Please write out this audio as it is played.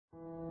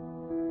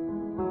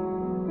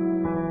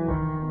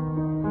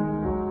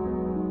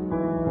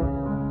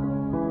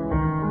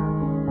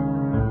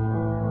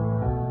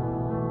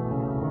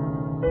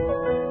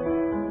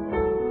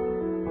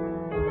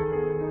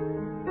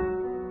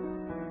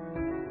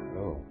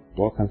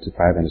Welcome to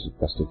 5 Minutes with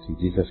Pastor T.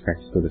 Jesus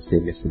Christ is still the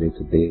same yesterday,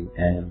 today,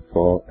 and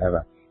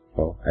forever.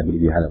 Well, I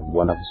believe you had a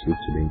wonderful sleep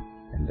today,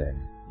 and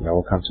you're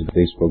welcome to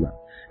today's program.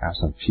 I have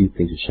some few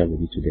things to share with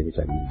you today, which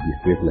I believe will be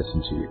a great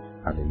lesson to you.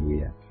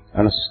 Hallelujah.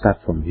 I want us to start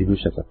from Hebrews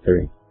chapter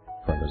 3,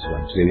 from verse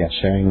 1. Today we are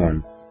sharing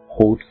on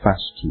hold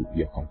fast to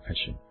your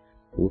confession.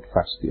 Hold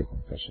fast to your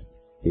confession.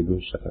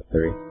 Hebrews chapter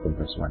 3, from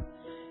verse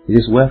 1.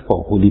 It says,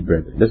 wherefore, holy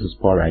brethren. This is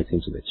Paul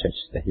writing to the church,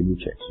 the Hebrew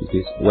church. He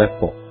says,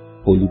 wherefore,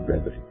 holy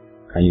brethren.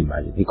 Can you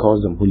imagine? He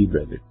calls them holy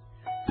brethren.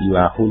 You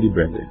are holy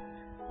brethren.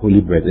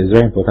 Holy brethren. It's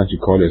very important to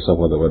call yourself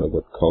what the word of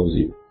God calls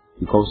you.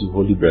 He calls you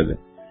holy brethren.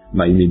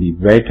 Now you may be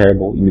very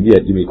terrible. You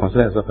may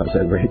consider yourself as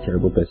a very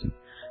terrible person.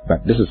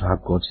 But this is how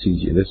God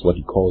sees you. This is what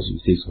He calls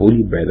you. He says,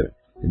 holy brethren.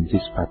 And He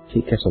says,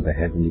 partakers of the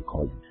heavenly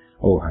calling.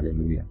 Oh,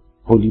 hallelujah.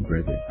 Holy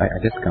brethren. I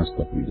just can't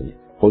stop reading it.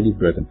 Holy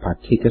brethren,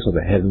 partakers of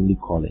the heavenly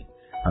calling.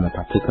 I'm a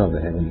partaker of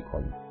the heavenly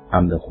calling.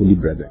 I'm the holy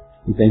brethren.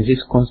 He then says,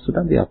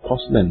 consider the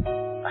apostle and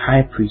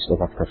high priest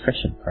of our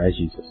profession, Christ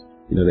Jesus.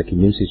 You know, the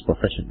King James says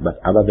profession, but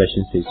other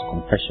version says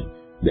confession.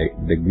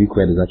 The Greek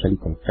word is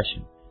actually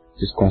confession.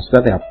 It says,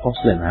 consider the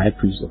apostle and high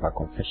priest of our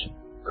confession,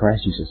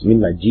 Christ Jesus.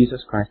 Meaning that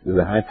Jesus Christ is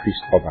the high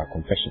priest of our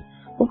confession.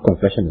 What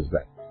confession is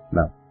that?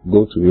 Now,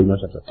 go to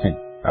Romans chapter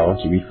 10. I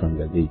want to read from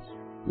the date.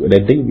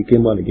 The day you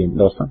became born again,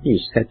 there was something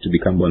you said to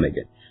become born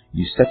again.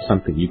 You said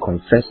something, you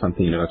confessed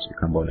something in order to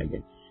become born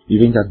again. You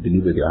didn't just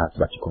believe with your heart,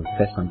 but you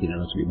confessed something in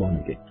order to be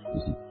born again.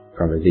 You see,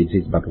 from verse 8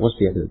 it says, but what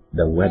saith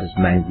the word is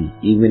nigh thee,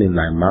 even in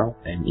thy mouth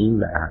and in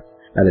thy heart.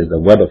 That is the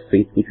word of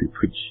faith which we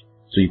preach.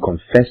 So you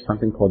confess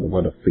something called the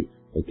word of faith.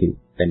 Okay,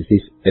 then it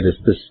says, it is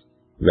this,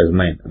 verse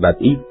 9,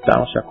 that if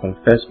thou shalt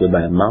confess with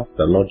thy mouth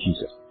the Lord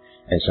Jesus,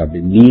 and shalt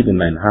believe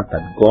in thine heart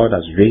that God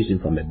has raised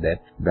him from the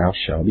dead, thou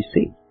shalt be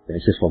saved. Then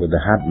it says, for with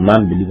the heart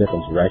man believeth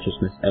unto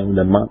righteousness, and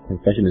with the mouth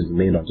confession is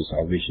made unto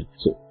salvation.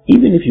 So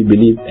even if you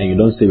believe and you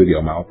don't say with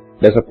your mouth,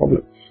 there's a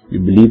problem. You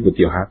believe with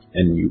your heart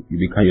and you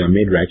are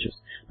made righteous,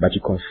 but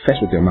you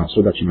confess with your mouth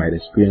so that you might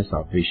experience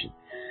salvation.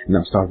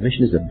 Now,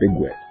 salvation is a big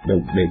word.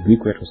 The Greek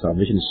word for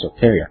salvation is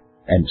soteria,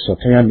 and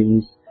soteria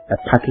means a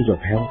package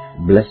of health,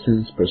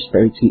 blessings,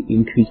 prosperity,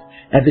 increase.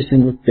 Every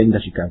single thing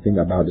that you can think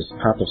about is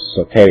part of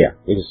soteria,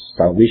 which is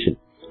salvation.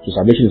 So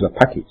salvation is a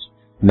package.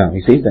 Now, he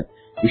says that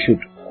we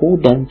should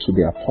hold on to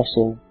the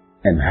apostle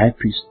and high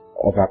priest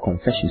of our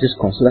confession. Just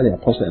consider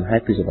the apostle and high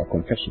priest of our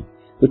confession.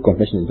 What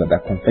confession is that?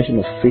 That confession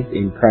of faith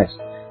in Christ.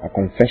 A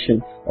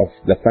confession of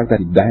the fact that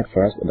He died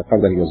for us, the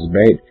fact that He was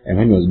buried, and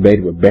when He was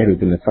buried, we were buried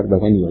with Him, the fact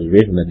that when He was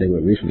raised from the dead, we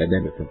were raised from the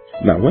dead with Him.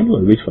 Now, when you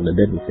were raised from the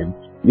dead with Him,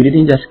 we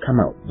didn't just come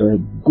out. There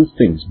were good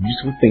things,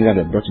 beautiful things that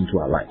were brought into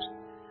our lives.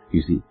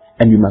 You see,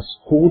 and you must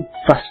hold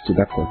fast to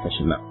that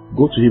confession now.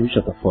 Go to Hebrews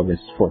chapter 4,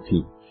 verse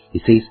 14.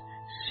 It says,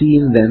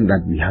 seeing then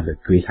that we have a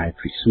great high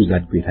priest. Who is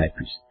that great high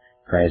priest?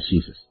 Christ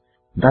Jesus.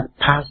 That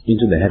passed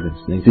into the heavens.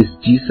 And it says,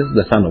 Jesus,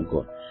 the Son of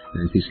God.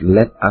 And it says,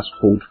 let us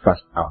hold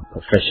fast our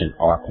profession,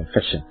 our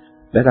confession.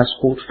 Let us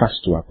hold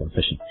fast to our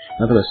confession.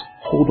 In other words,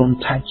 hold on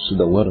tight to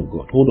the word of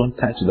God. Hold on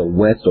tight to the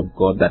words of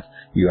God that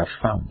you have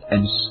found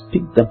and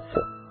speak them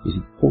forth. You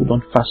see, hold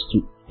on fast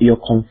to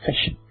your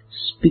confession.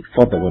 Speak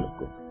for the word of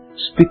God.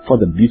 Speak for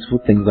the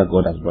beautiful things that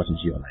God has brought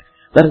into your life.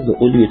 That is the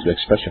only way to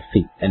express your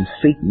faith. And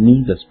faith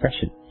needs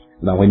expression.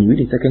 Now, when you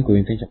read in 2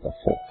 Corinthians chapter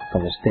 4,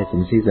 from verse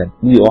 13, it says that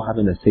we all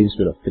having the same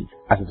spirit of faith,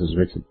 as it is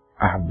written,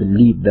 I have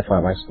believed, therefore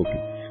have I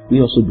spoken. We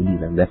also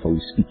believe and therefore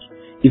we speak.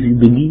 If you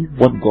believe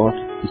what God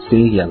is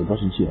saying He has brought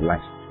into your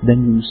life,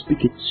 then you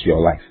speak it to your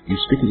life. You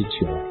speak it into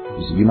your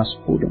life. You see, you must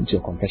hold on to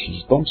your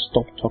confessions. Don't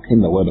stop talking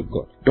the word of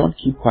God. Don't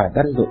keep quiet.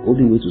 That is the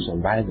only way to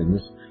survive in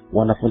this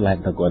wonderful life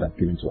that God has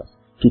given to us.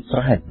 To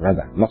thrive,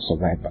 rather. Not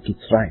survive, but to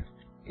thrive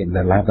in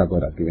the life that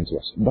God has given to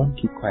us. Don't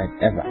keep quiet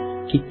ever.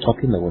 Keep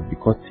talking the word,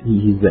 because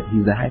He's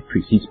the high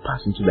priest. He's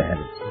passed into the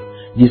heavens.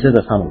 Jesus,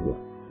 the Son of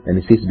God. And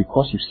it says,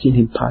 because you've seen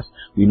Him pass,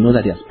 we know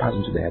that He has passed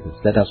into the heavens.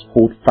 Let us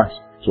hold fast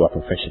to our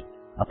profession.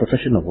 Our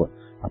profession of what?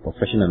 Our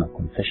profession and our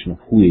confession of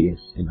who He is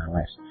in our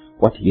lives,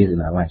 what He is in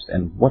our lives,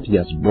 and what He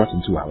has brought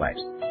into our lives.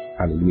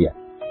 Hallelujah.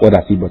 What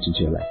has He brought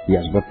into your life? He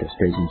has brought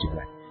prosperity into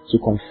your life. So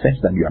confess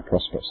that you are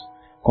prosperous.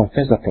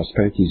 Confess that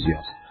prosperity is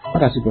yours.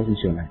 What has He brought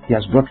into your life? He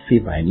has brought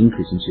favor and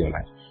increase into your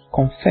life.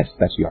 Confess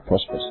that you are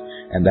prosperous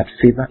and that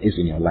favor is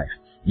in your life.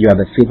 You are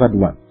the favored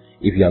one.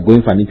 If you are going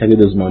for an interview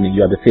this morning,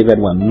 you are the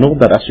favored one. Know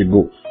that as you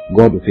go,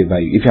 God will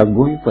favor you. If you are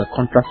going for a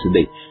contract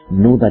today,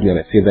 know that you are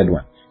the favored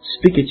one.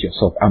 Speak it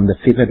yourself. I'm the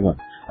favored one.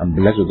 I'm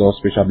blessed with all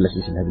spiritual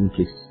blessings in heavenly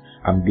places.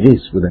 I'm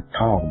graced with the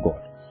power of God.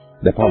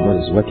 The power of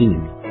God is working in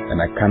me, and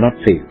I cannot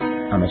fail.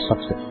 I'm a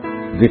success.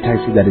 Greater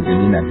is He that is in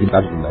me than he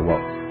that is in the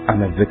world.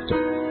 I'm a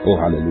victor. Oh,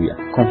 hallelujah.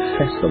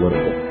 Confess the word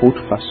of God. Hold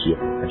fast to your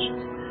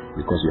confessions,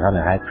 because you have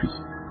a high priest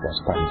who has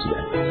passed into the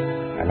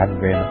heavens. I love you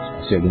very much.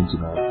 I'll see you again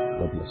tomorrow.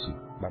 God bless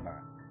you.